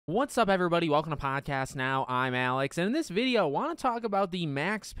What's up, everybody? Welcome to Podcast Now. I'm Alex, and in this video, I want to talk about the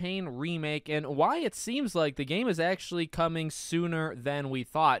Max Payne remake and why it seems like the game is actually coming sooner than we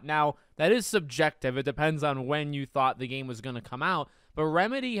thought. Now, that is subjective. It depends on when you thought the game was going to come out, but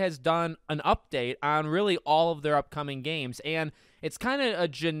Remedy has done an update on really all of their upcoming games, and it's kind of a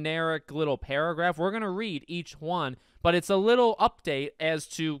generic little paragraph. We're going to read each one, but it's a little update as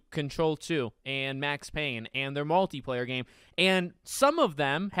to Control 2 and Max Payne and their multiplayer game. And some of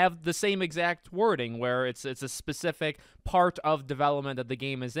them have the same exact wording where it's a specific part of development that the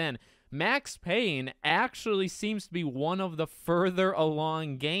game is in. Max Payne actually seems to be one of the further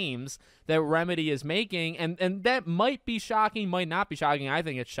along games that Remedy is making, and that might be shocking, might not be shocking. I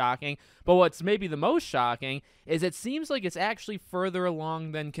think it's shocking, but what's maybe the most shocking is it seems like it's actually further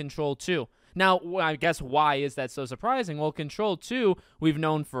along than Control 2. Now, I guess why is that so surprising? Well, Control 2, we've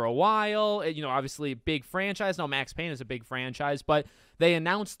known for a while. Obviously a big franchise. No, Max Payne is a big franchise, but they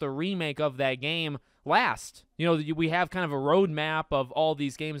announced the remake of that game last. We have kind of a roadmap of all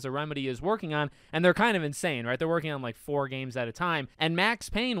these games that Remedy is working on, and they're kind of insane, right? They're working on like 4 games at a time, and Max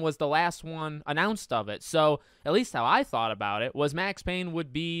Payne was the last one announced of it. So at least how I thought about it was Max Payne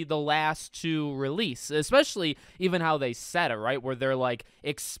would be the last to release, especially even how they said it, right? Where they're like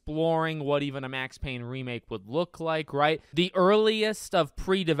exploring what even a Max Payne remake would look like, right? The earliest of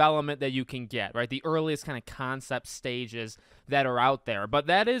pre-development that you can get, right? The earliest kind of concept stages that are out there. But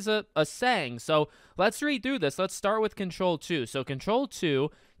that is a saying. So let's read through this. Let's start with Control 2. So Control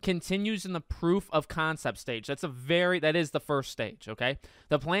 2 continues in the proof of concept stage. That is the first stage, okay?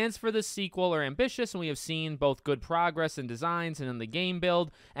 The plans for the sequel are ambitious, and we have seen both good progress in designs and in the game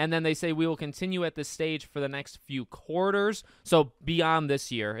build, and then they say we will continue at this stage for the next few quarters, so beyond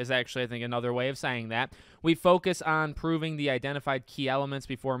this year is actually, I think, another way of saying that. We focus on proving the identified key elements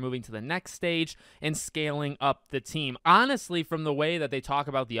before moving to the next stage and scaling up the team. Honestly, from the way that they talk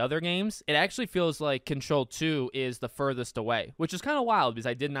about the other games, it actually feels like Control 2 is the furthest away, which is kind of wild because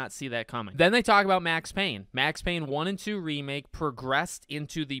I did not see that coming. Then they talk about Max Payne. Max Payne 1 and 2 Remake progressed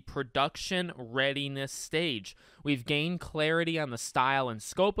into the production readiness stage. We've gained clarity on the style and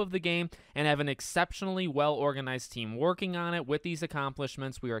scope of the game and have an exceptionally well-organized team working on it. With these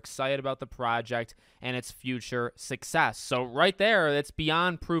accomplishments, we are excited about the project and its future success. So right there, it's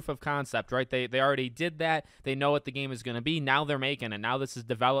beyond proof of concept, right? They already did that. They know what the game is going to be. Now they're making it. Now this is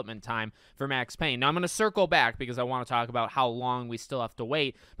development time for Max Payne. Now I'm going to circle back because I want to talk about how long we still have to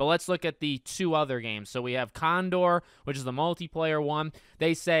wait, but let's look at the 2 other games. So we have Condor, which is the multiplayer one.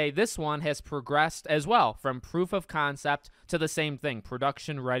 They say this one has progressed as well from proof of concept to the same thing,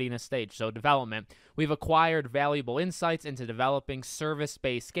 production readiness stage, so development. We've acquired valuable insights into developing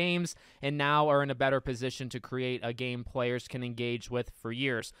service-based games and now are in a better position to create a game players can engage with for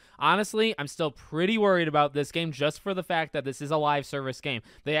years. Honestly, I'm still pretty worried about this game just for the fact that this is a live service game.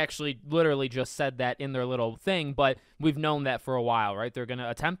 They actually literally just said that in their little thing, but we've known that for a while, right? They're going to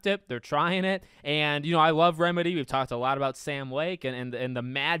attempt it. They're trying it. And, I love Remedy. We've talked a lot about Sam Lake and the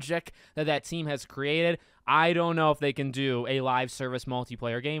magic that team has created. I don't know if they can do a live service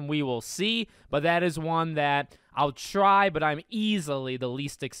multiplayer game. We will see, but that is one that I'll try, but I'm easily the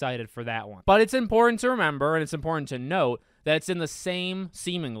least excited for that one. But it's important to remember, and it's important to note, that it's in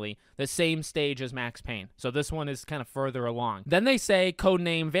seemingly the same stage as Max Payne. So this one is kind of further along. Then they say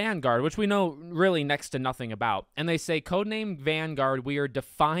Codename Vanguard, which we know really next to nothing about. And they say Codename Vanguard, we are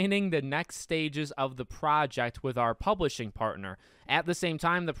defining the next stages of the project with our publishing partner. At the same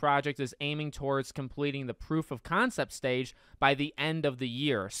time, the project is aiming towards completing the proof of concept stage by the end of the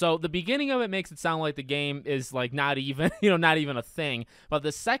year. So the beginning of it makes it sound like the game is like not even, not even a thing. But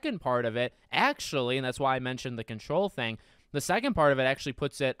the second part of it actually, and that's why I mentioned the Control thing, the second part of it actually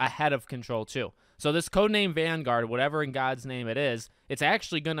puts it ahead of Control 2. So this Codename Vanguard, whatever in God's name it is, it's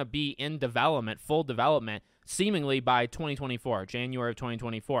actually going to be in development, full development, seemingly by 2024, January of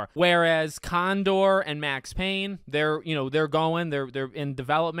 2024. Whereas Condor and Max Payne, they're in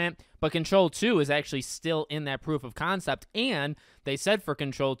development, but Control 2 is actually still in that proof of concept, and they said for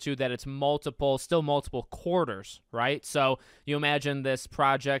Control 2 that it's still multiple quarters, right? So you imagine this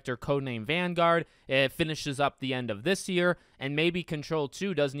project or Codename Vanguard, it finishes up the end of this year, and maybe Control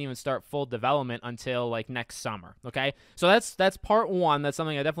 2 doesn't even start full development until like next summer, okay? So that's part one. That's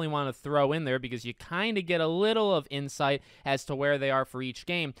something I definitely want to throw in there because you kind of get a little of insight as to where they are for each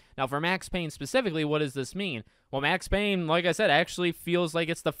game. Now for Max Payne specifically, what does this mean? Well, Max Payne, like I said, actually feels like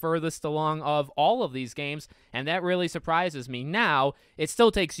it's the furthest along of all of these games, and that really surprises me. Now, it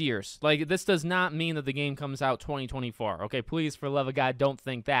still takes years. Like, this does not mean that the game comes out 2024. Okay, please, for the love of God, don't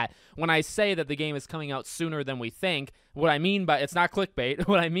think that. When I say that the game is coming out sooner than we think, what I mean by, it's not clickbait.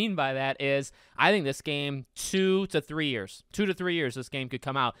 What I mean by that is I think this game 2 to 3 years, 2 to 3 years this game could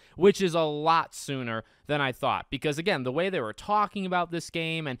come out, which is a lot sooner than I thought. Because again, the way they were talking about this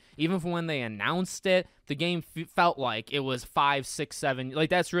game, and even from when they announced it, the game felt like it was 5, 6, 7, like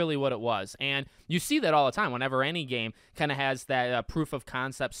that's really what it was. And you see that all the time whenever any game kind of has that proof of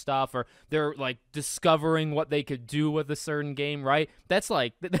concept stuff, or they're like discovering what they could do with a certain game, right? That's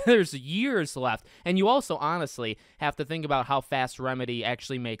like, there's years left. And you also honestly have to think about how fast Remedy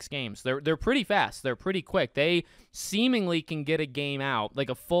actually makes games. They're pretty fast. They're pretty quick. They seemingly can get a game out, like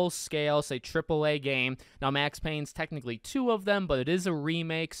a full-scale, say, AAA game. Now, Max Payne's technically 2 of them, but it is a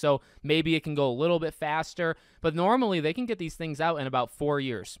remake, so maybe it can go a little bit faster. But normally, they can get these things out in about 4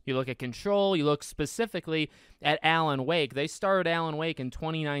 years. You look at Control, you look specifically at Alan Wake. They started Alan Wake in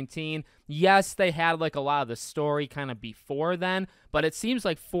 2019. Yes, they had like a lot of the story kind of before then, but it seems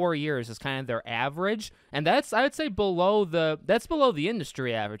like 4 years is kind of their average, and that's, I would say, below the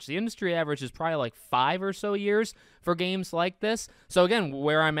industry average. The industry average is probably like 5 or so years for games like this. So again,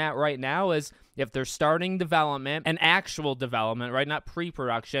 where I'm at right now is if they're starting development, and actual development, right, not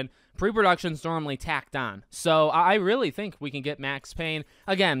pre-production. Pre-production's normally tacked on. So I really think we can get Max Payne,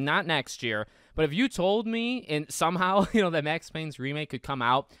 again, not next year, but if you told me and somehow, that Max Payne's remake could come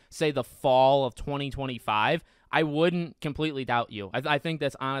out, say, the fall of 2025, I wouldn't completely doubt you. I think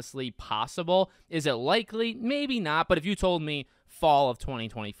that's honestly possible. Is it likely? Maybe not. But if you told me fall of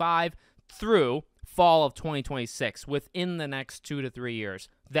 2025 through fall of 2026, within the next 2 to 3 years,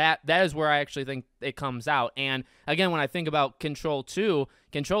 that is where I actually think it comes out. And again, when I think about Control 2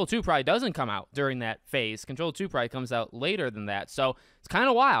 probably doesn't come out during that phase. Control 2 probably comes out later than that. So it's kind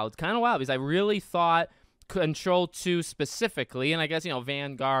of wild. It's kind of wild because I really thought Control 2 specifically, and I guess,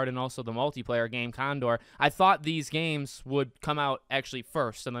 Vanguard and also the multiplayer game Condor, I thought these games would come out actually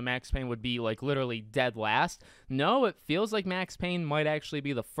first and the Max Payne would be like literally dead last. No, it feels like Max Payne might actually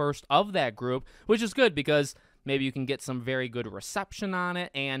be the first of that group, which is good because maybe you can get some very good reception on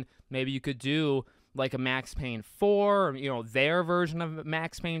it, and maybe you could do like a Max Payne 4, or, their version of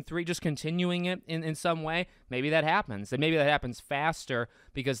Max Payne 3, just continuing it in some way. Maybe that happens. And maybe that happens faster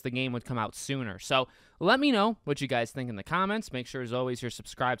because the game would come out sooner. So let me know what you guys think in the comments. Make sure, as always, you're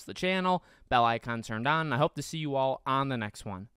subscribed to the channel, bell icon turned on. I hope to see you all on the next one.